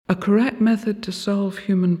A correct method to solve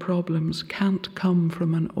human problems can't come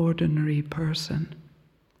from an ordinary person,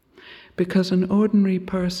 because an ordinary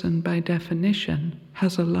person, by definition,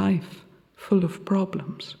 has a life full of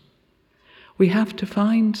problems. We have to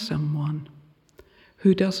find someone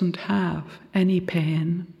who doesn't have any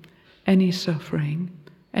pain, any suffering,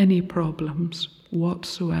 any problems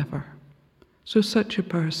whatsoever. So such a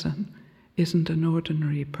person isn't an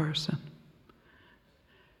ordinary person.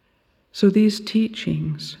 So these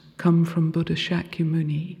teachings come from Buddha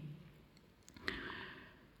Shakyamuni.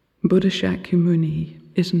 Buddha Shakyamuni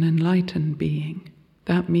is an enlightened being.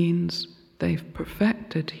 That means he's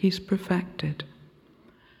perfected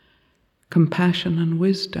compassion and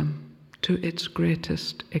wisdom to its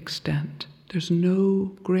greatest extent. There's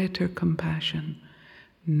no greater compassion,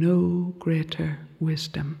 no greater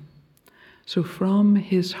wisdom. So from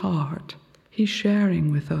his heart, he's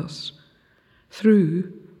sharing with us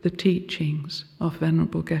through the teachings of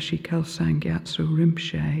Venerable Geshe Kelsang Gyatso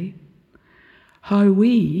Rinpoche, how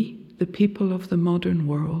we, the people of the modern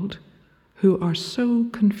world, who are so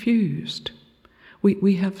confused,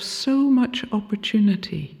 we have so much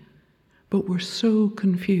opportunity, but we're so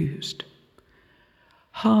confused,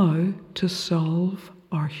 how to solve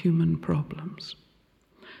our human problems.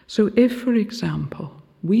 So if, for example,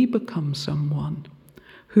 we become someone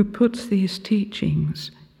who puts these teachings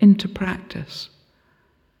into practice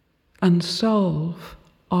and solve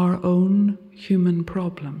our own human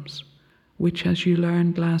problems, which, as you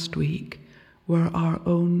learned last week, were our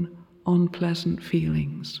own unpleasant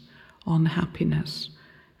feelings, unhappiness,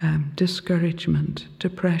 discouragement,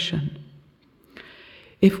 depression.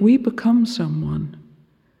 If we become someone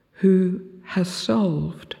who has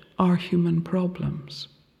solved our human problems,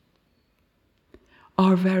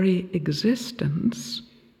 our very existence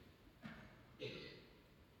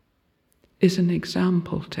is an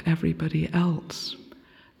example to everybody else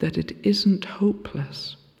that it isn't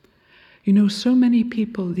hopeless. You know, so many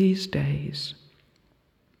people these days,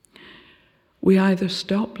 we either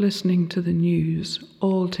stop listening to the news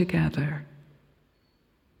altogether,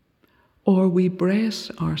 or we brace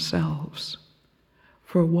ourselves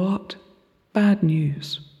for what bad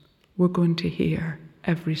news we're going to hear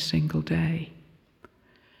every single day.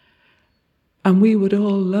 And we would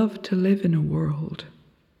all love to live in a world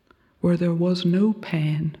where there was no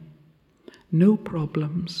pain, no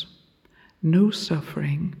problems, no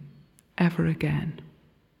suffering ever again.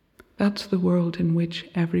 That's the world in which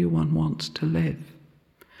everyone wants to live.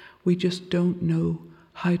 We just don't know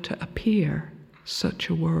how to appear such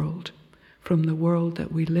a world from the world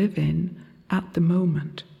that we live in at the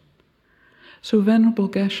moment. So Venerable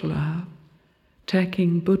Geshe-la,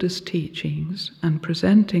 taking Buddha's teachings and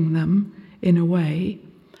presenting them in a way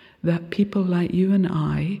that people like you and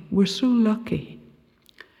I, we're so lucky.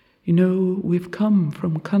 You know, we've come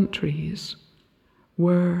from countries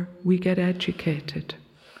where we get educated.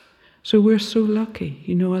 So we're so lucky.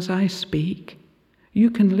 You know, as I speak,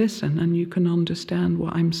 you can listen and you can understand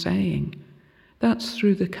what I'm saying. That's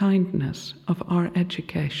through the kindness of our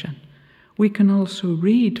education. We can also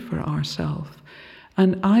read for ourselves.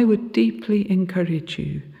 And I would deeply encourage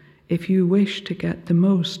you, if you wish to get the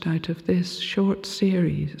most out of this short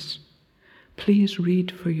series, please read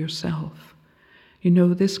for yourself. You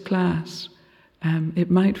know, this class, it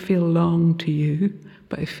might feel long to you,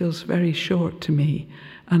 but it feels very short to me.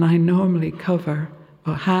 And I normally cover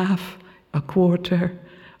a half, a quarter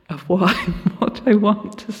of what I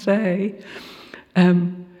want to say.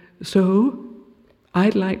 So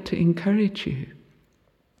I'd like to encourage you.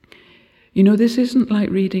 You know, this isn't like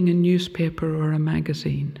reading a newspaper or a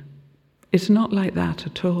magazine. It's not like that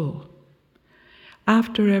at all.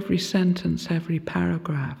 After every sentence, every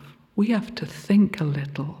paragraph, we have to think a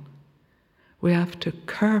little. We have to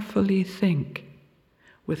carefully think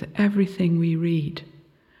with everything we read.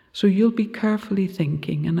 So you'll be carefully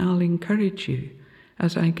thinking, and I'll encourage you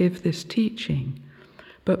as I give this teaching.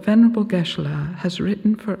 But Venerable Geshe-la has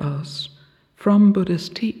written for us from Buddha's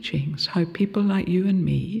teachings how people like you and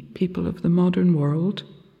me, people of the modern world,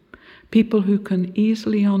 people who can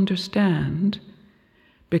easily understand,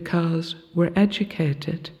 because we're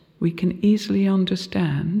educated, we can easily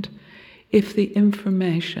understand if the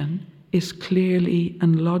information is clearly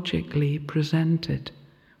and logically presented.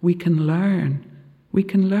 We can learn. We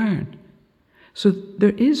can learn. So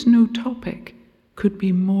there is no topic could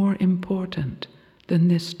be more important than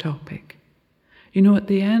this topic. You know, at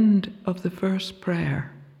the end of the first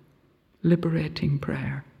prayer, liberating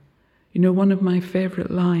prayer, you know, one of my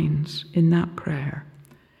favorite lines in that prayer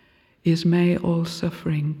is, "May all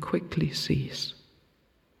suffering quickly cease."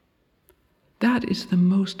 That is the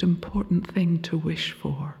most important thing to wish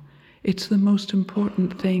for, It's the most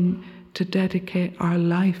important thing to dedicate our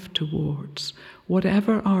life towards,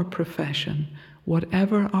 whatever our profession,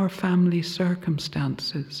 whatever our family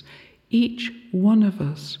circumstances. Each one of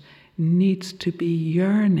us needs to be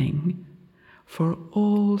yearning for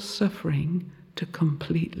all suffering to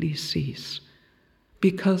completely cease,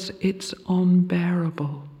 because it's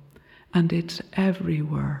unbearable and it's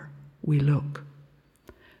everywhere we look.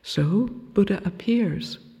 So Buddha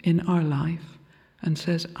appears in our life and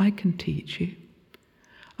says, I can teach you.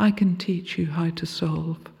 I can teach you how to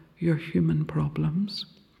solve your human problems.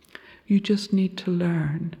 You just need to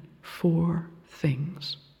learn 4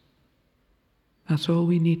 things. That's all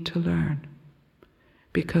we need to learn,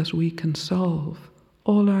 because we can solve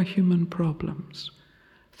all our human problems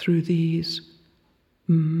through these,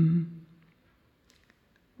 well,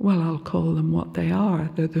 I'll call them what they are.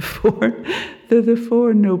 They're the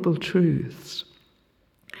four noble truths.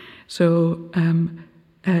 So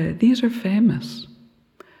these are famous.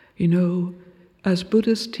 You know, as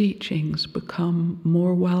Buddha's teachings become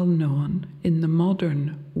more well known in the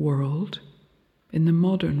modern world,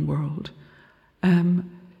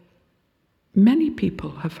 many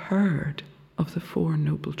people have heard of the 4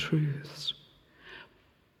 noble truths,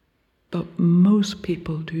 but most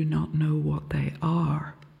people do not know what they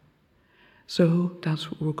are. So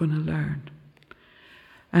that's what we're going to learn.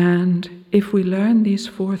 And if we learn these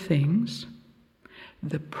 4 things,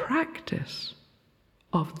 the practice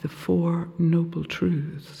of the 4 noble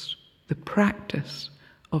truths,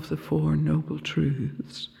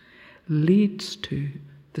 leads to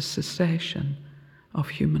the cessation of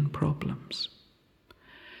human problems.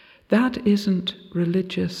 That isn't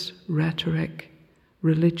religious rhetoric,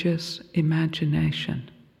 religious imagination.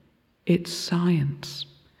 It's science.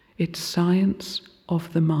 It's science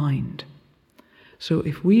of the mind. So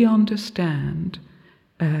if we understand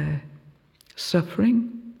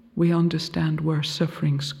suffering, we understand where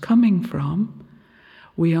suffering's coming from,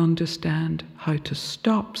 we understand how to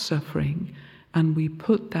stop suffering, and we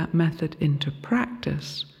put that method into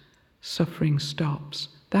practice, suffering stops.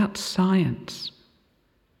 That's science,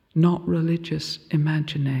 not religious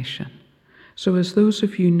imagination. So as those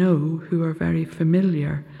of you know who are very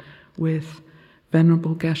familiar with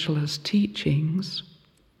Venerable Geshe-la's teachings,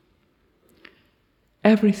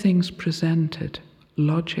 everything's presented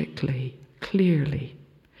logically, clearly.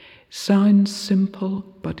 Sounds simple,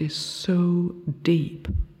 but is so deep.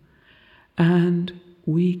 And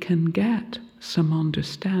we can get some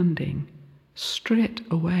understanding straight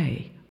away